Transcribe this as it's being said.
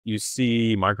You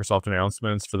see Microsoft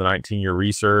announcements for the 19-year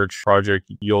research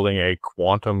project yielding a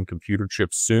quantum computer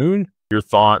chip soon. Your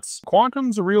thoughts?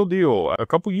 Quantum's a real deal. A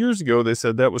couple years ago, they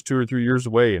said that was 2 or 3 years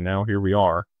away, and now here we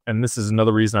are. And this is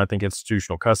another reason I think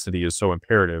institutional custody is so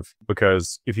imperative,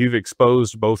 because if you've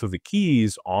exposed both of the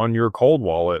keys on your cold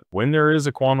wallet, when there is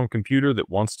a quantum computer that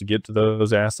wants to get to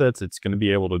those assets, it's going to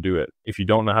be able to do it. If you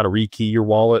don't know how to rekey your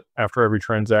wallet after every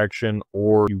transaction,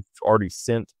 or you've already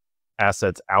sent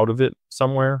assets out of it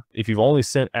somewhere, if you've only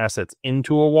sent assets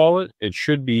into a wallet, it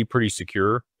should be pretty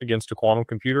secure against a quantum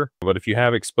computer. But if you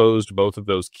have exposed both of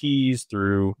those keys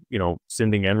through,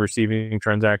 sending and receiving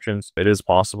transactions, it is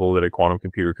possible that a quantum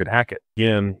computer could hack it.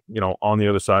 Again, on the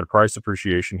other side of price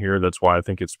appreciation here, that's why I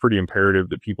think it's pretty imperative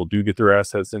that people do get their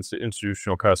assets into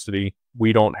institutional custody.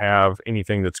 We don't have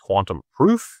anything that's quantum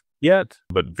proof yet,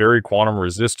 but very quantum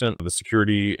resistant. The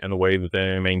security and the way that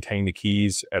they maintain the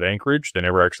keys at Anchorage, they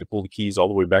never actually pull the keys all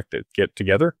the way back to get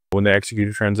together when they execute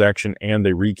a transaction, and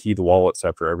they rekey the wallets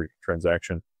after every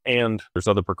transaction. And there's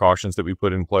other precautions that we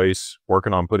put in place,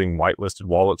 working on putting whitelisted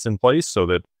wallets in place so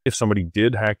that if somebody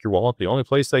did hack your wallet, the only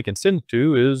place they can send it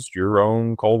to is your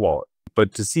own cold wallet.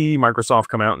 But to see Microsoft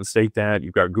come out and state that,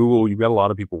 you've got Google, you've got a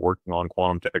lot of people working on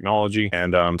quantum technology,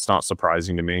 and it's not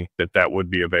surprising to me that that would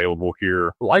be available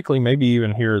here, likely maybe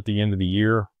even here at the end of the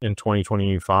year in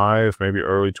 2025, maybe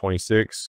early 26.